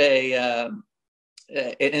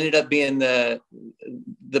ended up being the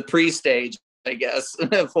pre-stage, I guess,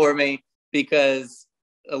 for me, because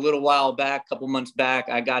a little while back, couple months back,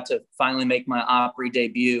 I got to finally make my Opry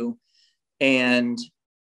debut. And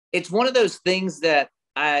it's one of those things that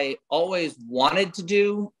I always wanted to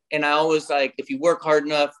do. And I always like, if you work hard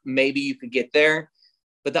enough, maybe you could get there.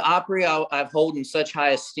 But the Opry I've held in such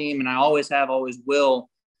high esteem, and I always have, always will.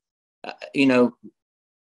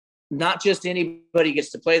 Not just anybody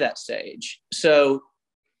gets to play that stage. So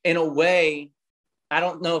in a way, I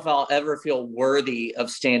don't know if I'll ever feel worthy of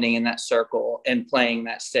standing in that circle and playing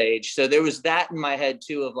that stage. So there was that in my head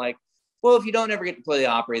too, of like, well, if you don't ever get to play the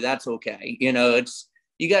Opry, that's okay. You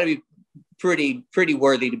got to be pretty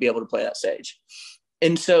worthy to be able to play that stage.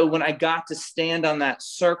 And so when I got to stand on that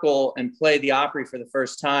circle and play the Opry for the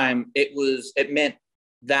first time, it meant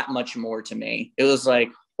that much more to me. It was like,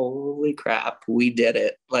 holy crap, we did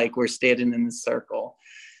it. Like, we're standing in this circle.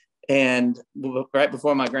 And right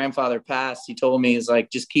before my grandfather passed, he told me, he's like,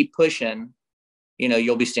 just keep pushing,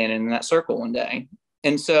 you'll be standing in that circle one day.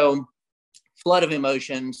 And so flood of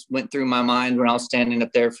emotions went through my mind when I was standing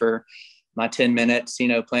up there for my 10 minutes,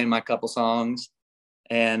 playing my couple songs.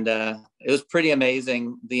 And it was pretty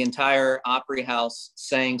amazing. The entire Opry house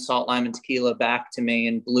sang Salt, Lime, and Tequila back to me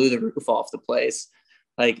and blew the roof off the place.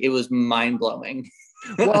 Like, it was mind blowing.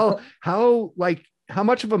 Well, how how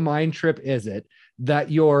much of a mind trip is it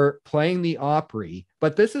that you're playing the Opry,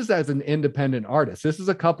 but this is as an independent artist? This is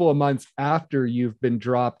a couple of months after you've been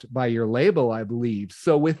dropped by your label, I believe.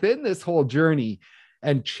 So within this whole journey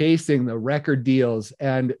and chasing the record deals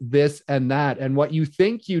and this and that, and what you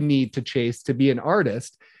think you need to chase to be an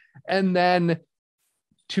artist, and then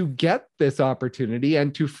to get this opportunity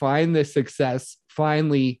and to find this success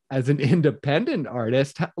finally as an independent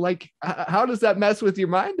artist, like, how does that mess with your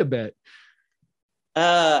mind a bit?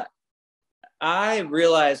 I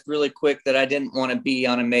realized really quick that I didn't want to be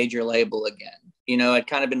on a major label again. You know, I'd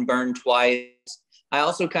kind of been burned twice. I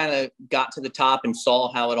also kind of got to the top and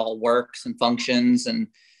saw how it all works and functions. And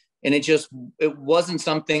it wasn't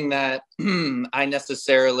something that I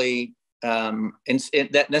necessarily,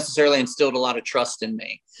 that necessarily instilled a lot of trust in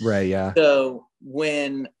me. Right. Yeah. So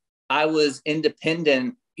when I was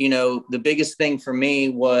independent, you know, the biggest thing for me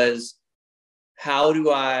was, how do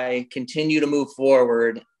I continue to move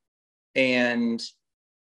forward and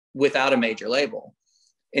without a major label?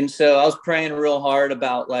 And so I was praying real hard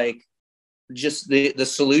about like just the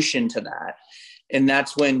solution to that. And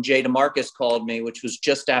that's when Jay DeMarcus called me, which was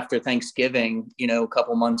just after Thanksgiving, you know, a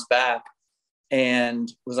couple months back,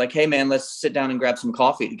 and was like, hey man, let's sit down and grab some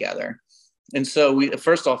coffee together. And so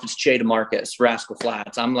first off, it's Jay DeMarcus, Rascal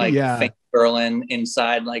Flatts. I'm like fangirling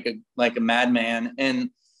inside like a madman and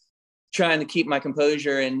trying to keep my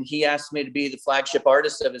composure. And he asked me to be the flagship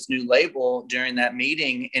artist of his new label during that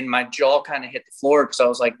meeting. And my jaw kind of hit the floor, because I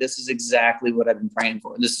was like, this is exactly what I've been praying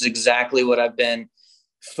for. This is exactly what I've been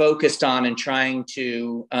focused on and trying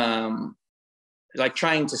to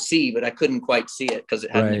see, but I couldn't quite see it because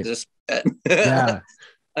it hadn't existed yet.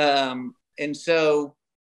 Yeah. And so,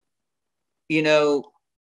 you know,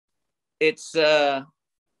 it's been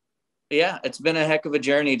a heck of a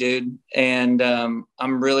journey, dude. And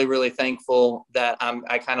I'm really, really thankful that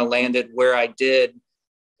I kind of landed where I did,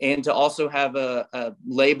 and to also have a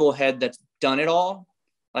label head that's done it all.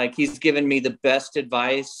 Like, he's given me the best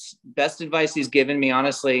advice. Best advice he's given me,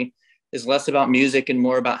 honestly, is less about music and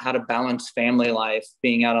more about how to balance family life,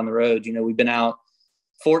 being out on the road. You know, we've been out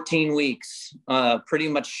 14 weeks, pretty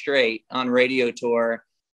much straight on radio tour.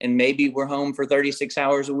 And maybe we're home for 36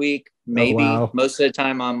 hours a week. Maybe most of the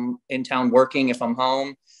time I'm in town working if I'm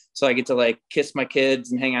home. So I get to like kiss my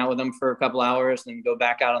kids and hang out with them for a couple hours and go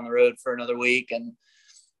back out on the road for another week. And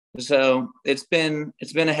so it's been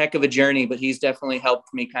a heck of a journey, but he's definitely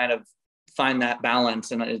helped me kind of find that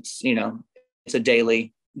balance. And it's, you know, it's a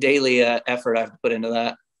daily effort I've put into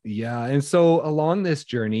that. Yeah. And so along this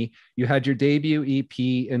journey, you had your debut EP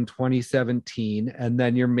in 2017, and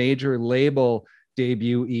then your major label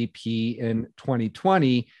debut EP in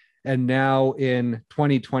 2020. And now in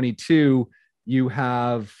 2022, you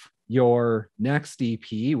have your next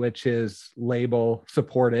EP, which is label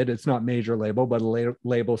supported. It's not major label, but a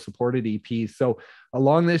label supported EP. So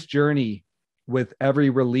along this journey with every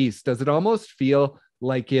release, does it almost feel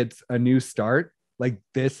like it's a new start? Like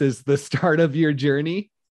this is the start of your journey?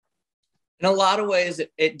 In a lot of ways,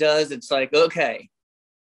 it does. It's like, okay,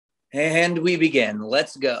 and we begin.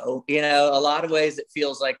 Let's go. You know, a lot of ways it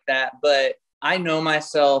feels like that, but I know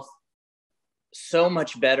myself so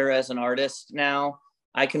much better as an artist now.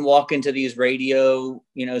 I can walk into these radio,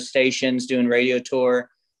 you know, stations doing radio tour,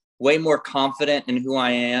 way more confident in who I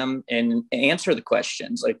am and answer the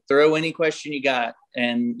questions. Like, throw any question you got.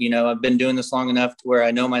 And, you know, I've been doing this long enough to where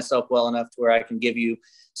I know myself well enough to where I can give you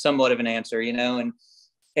somewhat of an answer, you know,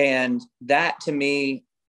 and that to me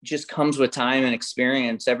just comes with time and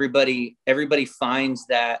experience. Everybody finds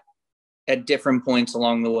that at different points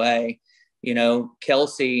along the way. You know,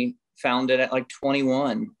 Kelsey found it at like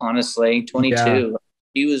 21, honestly, 22. Yeah.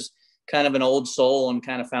 He was kind of an old soul and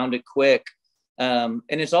kind of found it quick. And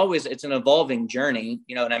it's an evolving journey,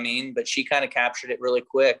 you know what I mean? But she kind of captured it really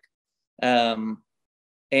quick. And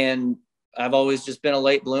I've always just been a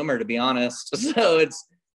late bloomer, to be honest. So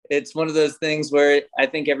it's one of those things where I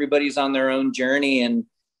think everybody's on their own journey. And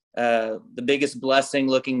the biggest blessing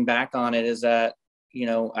looking back on it is that, you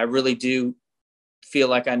know, I really do feel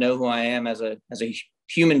like I know who I am as a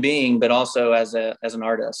human being, but also as an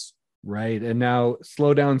artist. Right. And now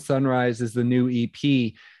Slow Down Sunrise is the new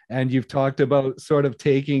EP. And you've talked about sort of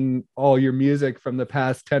taking all your music from the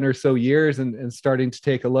past 10 or so years and starting to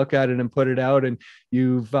take a look at it and put it out. And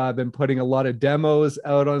you've been putting a lot of demos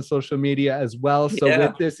out on social media as well. So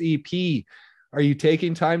with this EP, are you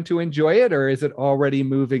taking time to enjoy it, or is it already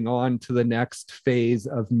moving on to the next phase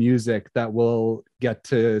of music that we'll get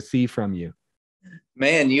to see from you?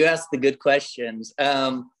 Man, you asked the good questions.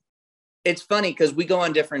 It's funny because we go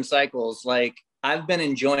on different cycles. Like, I've been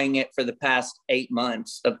enjoying it for the past 8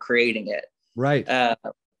 months of creating it. Right.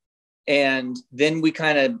 And then we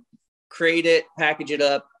kind of create it, package it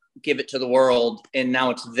up, give it to the world. And now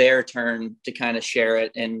it's their turn to kind of share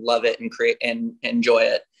it and love it and create and enjoy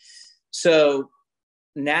it. So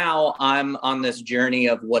now I'm on this journey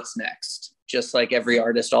of what's next, just like every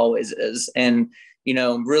artist always is. And, you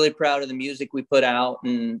know, I'm really proud of the music we put out.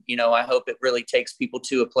 And, you know, I hope it really takes people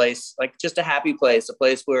to a place, like just a happy place, a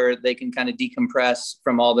place where they can kind of decompress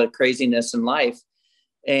from all the craziness in life.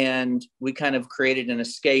 And we kind of created an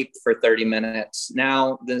escape for 30 minutes.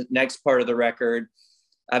 Now, the next part of the record,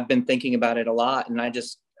 I've been thinking about it a lot. And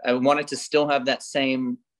I wanted to still have that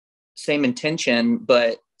same intention,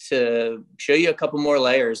 but to show you a couple more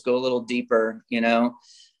layers, go a little deeper, you know,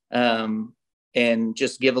 and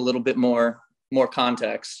just give a little bit more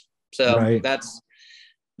context. So right. that's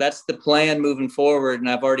the plan moving forward. And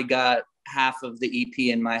I've already got half of the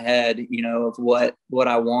EP in my head, you know, of what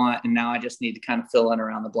I want. And now I just need to kind of fill in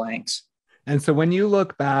around the blanks. And so when you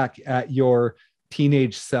look back at your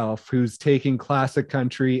teenage self, who's taking classic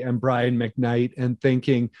country and Brian McKnight and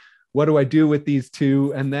thinking, what do I do with these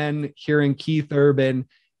two? And then hearing Keith Urban,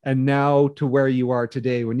 and now to where you are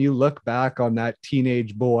today, when you look back on that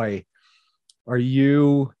teenage boy, are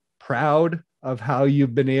you proud of how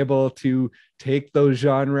you've been able to take those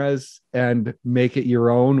genres and make it your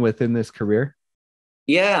own within this career?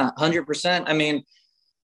 Yeah, 100%. I mean,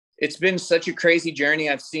 it's been such a crazy journey.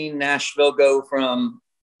 I've seen Nashville go from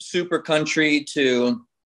super country to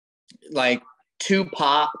like to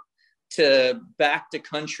pop to back to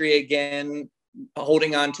country again,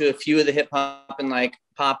 holding on to a few of the hip hop and like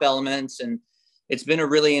pop elements. And it's been a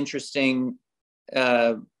really interesting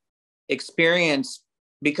experience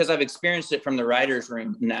because I've experienced it from the writer's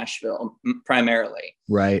room in Nashville primarily.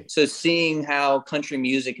 Right. So seeing how country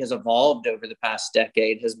music has evolved over the past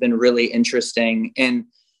decade has been really interesting. And,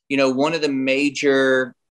 you know, one of the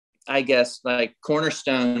major, I guess, like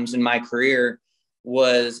cornerstones in my career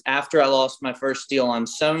was after I lost my first deal on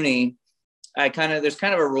Sony. There's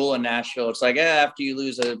kind of a rule in Nashville. It's like, after you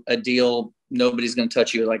lose a deal, nobody's going to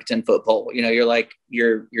touch you with like a 10-foot pole. You know, you're like,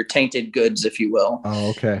 you're tainted goods, if you will. Oh,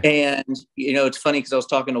 okay. And, you know, it's funny because I was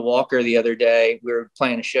talking to Walker the other day. We were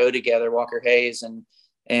playing a show together, Walker Hayes.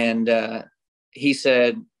 And he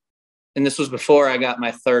said, and this was before I got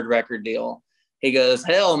my third record deal. He goes,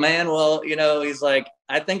 hell, man. Well, you know, he's like,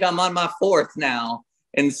 I think I'm on my fourth now.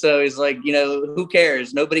 And so he's like, you know, who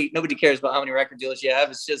cares? Nobody cares about how many record deals you have.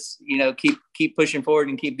 It's just, you know, keep pushing forward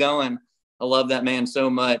and keep going. I love that man so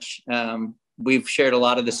much. We've shared a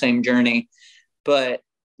lot of the same journey, but,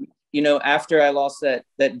 you know, after I lost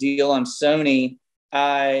that deal on Sony,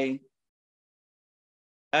 I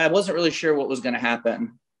wasn't really sure what was going to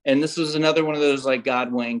happen. And this was another one of those like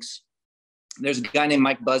God winks. There's a guy named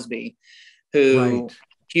Mike Busbee who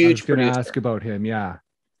huge producer. I was going to ask about him. Yeah.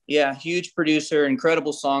 Yeah. Huge producer,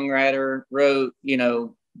 incredible songwriter, wrote, you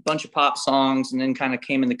know, a bunch of pop songs and then kind of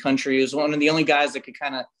came in the country. He was one of the only guys that could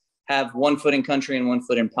kind of have one foot in country and one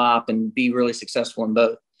foot in pop and be really successful in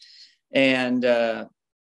both. And,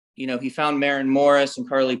 you know, he found Maren Morris and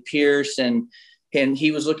Carly Pierce and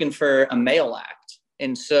he was looking for a male act.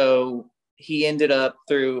 And so he ended up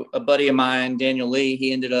through a buddy of mine, Daniel Lee,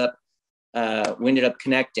 we ended up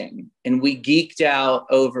connecting and we geeked out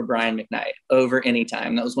over Brian McKnight over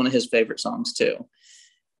Anytime. That was one of his favorite songs too.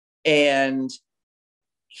 And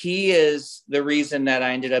he is the reason that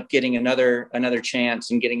I ended up getting another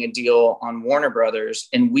chance and getting a deal on Warner Brothers.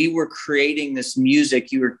 And we were creating this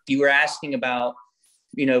music. You were asking about,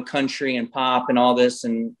 you know, country and pop and all this,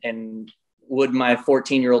 and would my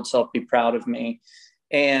 14-year-old self be proud of me?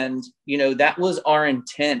 And, you know, that was our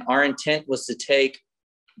intent. Our intent was to take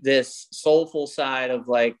this soulful side of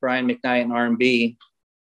like Brian McKnight and R&B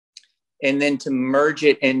and then to merge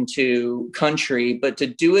it into country, but to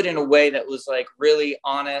do it in a way that was like really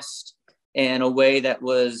honest and a way that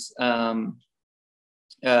was a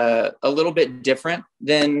little bit different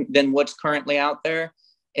than what's currently out there.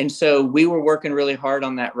 And so we were working really hard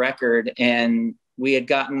on that record and we had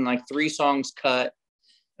gotten like 3 songs cut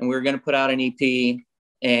and we were going to put out an EP.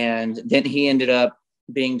 And then he ended up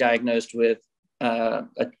being diagnosed with a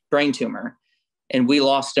brain tumor. And we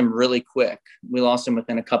lost him really quick. We lost him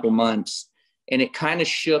within a couple months. And it kind of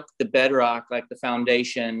shook the bedrock, like the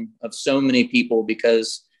foundation of so many people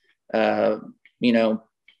because, you know,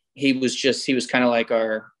 he was kind of like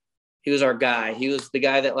he was our guy. He was the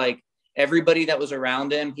guy that like everybody that was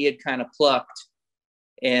around him, he had kind of plucked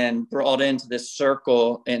and brought into this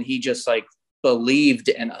circle. And he just like believed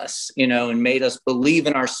in us, you know, and made us believe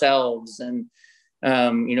in ourselves. And,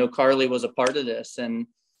 you know, Carly was a part of this. And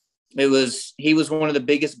he was one of the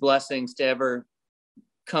biggest blessings to ever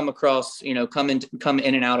come across, you know, come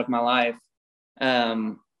in and out of my life.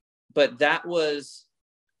 but that was,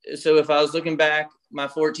 so if I was looking back, my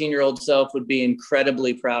 14-year-old self would be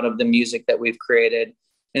incredibly proud of the music that we've created.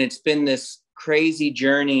 And it's been this crazy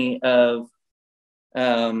journey of,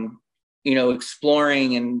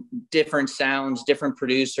 exploring and different sounds, different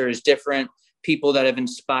producers, different people that have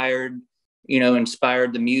inspired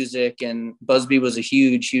the music. And Busbee was a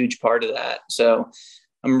huge, huge part of that. So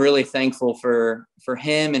I'm really thankful for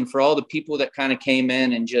him and for all the people that kind of came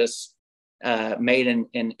in and just made an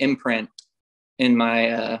imprint in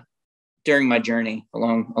my during my journey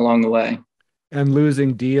along the way. And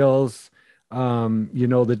losing deals,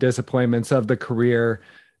 the disappointments of the career,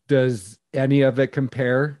 does any of it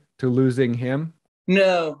compare to losing him?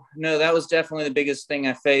 No, that was definitely the biggest thing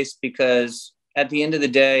I faced, because at the end of the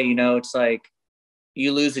day, it's like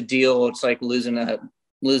you lose a deal, it's like losing a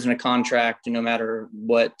contract, no matter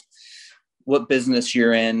what business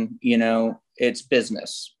you're in, it's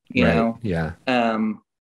business, you know? Yeah.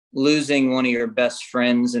 Losing one of your best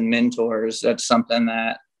friends and mentors, that's something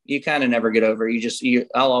that you kind of never get over.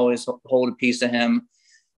 I'll always hold a piece of him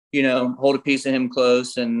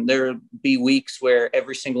close. And there'll be weeks where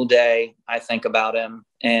every single day I think about him,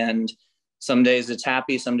 and some days it's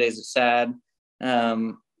happy, some days it's sad.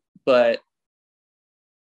 But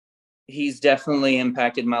he's definitely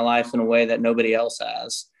impacted my life in a way that nobody else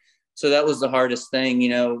has. So that was the hardest thing.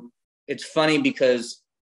 It's funny because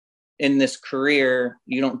in this career,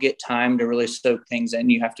 you don't get time to really soak things in.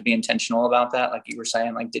 You have to be intentional about that. Like you were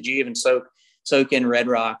saying, like, did you even soak in Red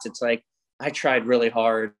Rocks? It's like, I tried really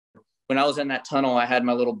hard. When I was in that tunnel, I had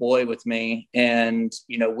my little boy with me, and,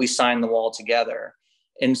 we signed the wall together.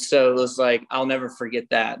 And so it was like, I'll never forget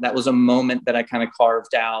that. That was a moment that I kind of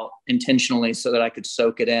carved out intentionally so that I could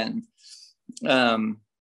soak it in.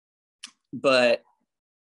 But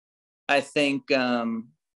I think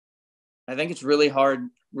it's really hard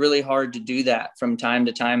to do that from time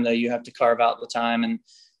to time, though. You have to carve out the time.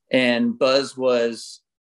 And Buzz was,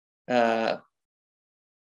 he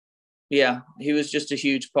was just a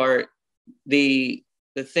huge part. The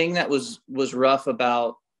thing that was rough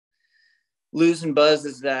about losing Buzz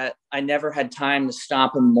is that I never had time to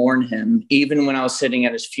stop and mourn him. Even when I was sitting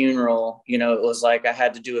at his funeral, it was like I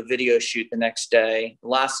had to do a video shoot the next day. The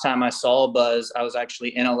last time I saw Buzz, I was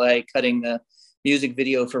actually in LA cutting the music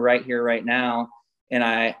video for Right Here, Right Now. And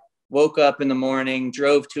I woke up in the morning,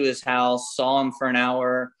 drove to his house, saw him for an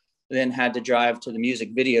hour, then had to drive to the music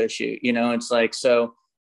video shoot. It's like, so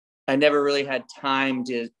I never really had time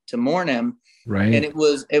to mourn him. Right. And it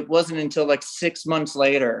wasn't until like 6 months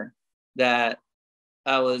later that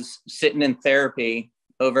I was sitting in therapy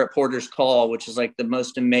over at Porter's Call, which is like the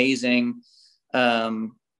most amazing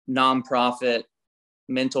nonprofit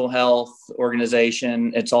mental health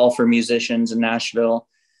organization. It's all for musicians in Nashville.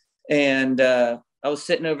 And I was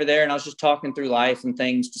sitting over there and I was just talking through life and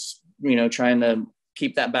things, just, trying to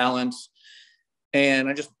keep that balance. And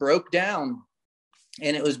I just broke down.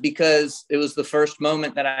 And it was because it was the first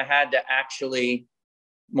moment that I had to actually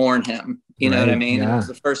mourn him. You know what I mean? Yeah. It was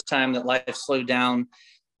the first time that life slowed down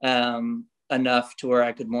enough to where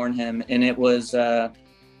I could mourn him. And it was,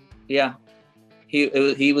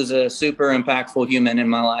 he was a super impactful human in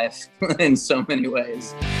my life in so many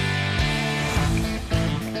ways.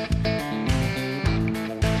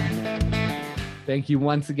 Thank you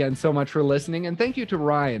once again so much for listening. And thank you to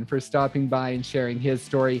Ryan for stopping by and sharing his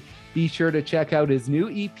story. Be sure to check out his new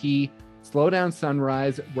EP, Slow Down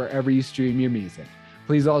Sunrise, wherever you stream your music.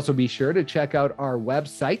 Please also be sure to check out our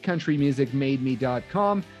website,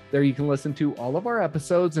 countrymusicmademe.com. There you can listen to all of our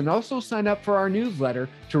episodes and also sign up for our newsletter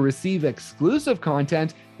to receive exclusive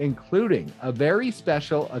content, including a very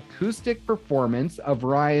special acoustic performance of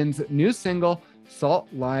Ryan's new single, Salt,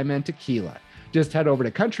 Lime, and Tequila. Just head over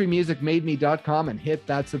to countrymusicmademe.com and hit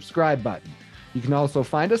that subscribe button. You can also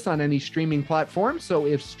find us on any streaming platform, so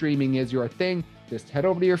if streaming is your thing, just head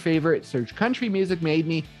over to your favorite, search Country Music Made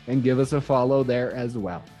Me, and give us a follow there as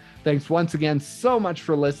well. Thanks once again so much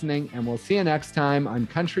for listening, and we'll see you next time on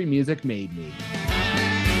Country Music Made Me.